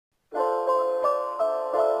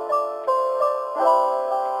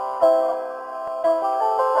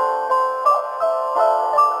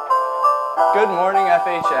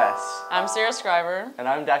FHS. I'm Sarah Scriber. And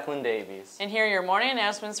I'm Declan Davies. And here are your morning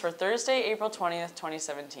announcements for Thursday, April 20th,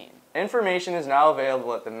 2017. Information is now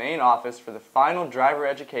available at the main office for the final driver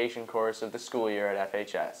education course of the school year at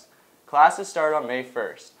FHS. Classes start on May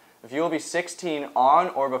 1st. If you will be 16 on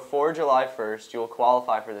or before July 1st, you will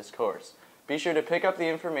qualify for this course. Be sure to pick up the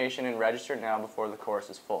information and register now before the course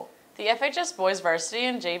is full. The FHS boys varsity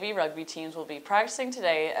and JV rugby teams will be practicing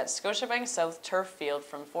today at Scotiabank South Turf Field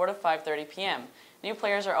from 4 to 5:30 p.m. New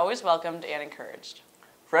players are always welcomed and encouraged.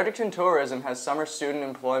 Fredericton Tourism has summer student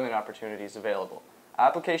employment opportunities available.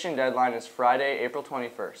 Application deadline is Friday, April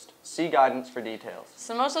 21st. See guidance for details.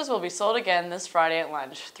 Samosas will be sold again this Friday at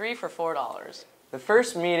lunch, 3 for $4. The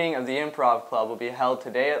first meeting of the Improv Club will be held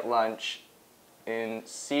today at lunch in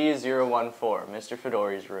C014, Mr.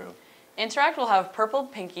 Fedori's room. Interact will have purple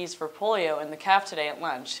pinkies for polio in the caf today at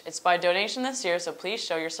lunch. It's by donation this year, so please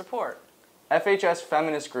show your support. FHS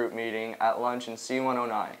Feminist Group meeting at lunch in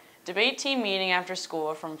C109. Debate team meeting after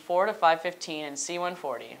school from 4 to 5:15 in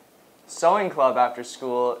C140. Sewing Club after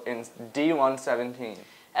school in D117.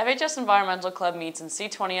 FHS Environmental Club meets in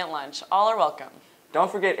C20 at lunch. All are welcome.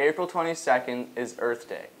 Don't forget April 22nd is Earth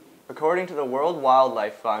Day. According to the World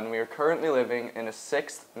Wildlife Fund, we are currently living in a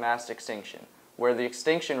 6th mass extinction, where the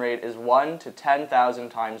extinction rate is 1 to 10,000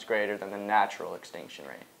 times greater than the natural extinction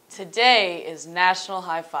rate. Today is National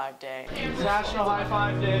High Five Day. It's National High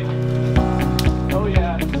Five Day. Oh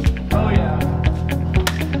yeah. Oh yeah.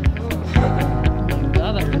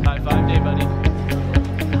 High Five Day, buddy.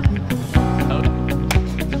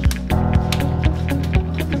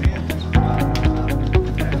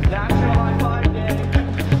 National High Five Day.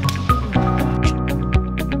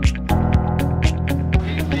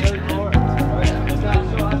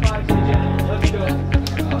 National High Five Day, Jen. Let's go.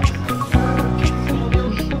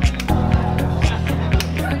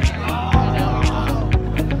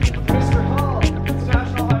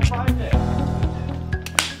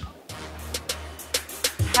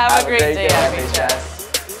 Have a great day, FHS.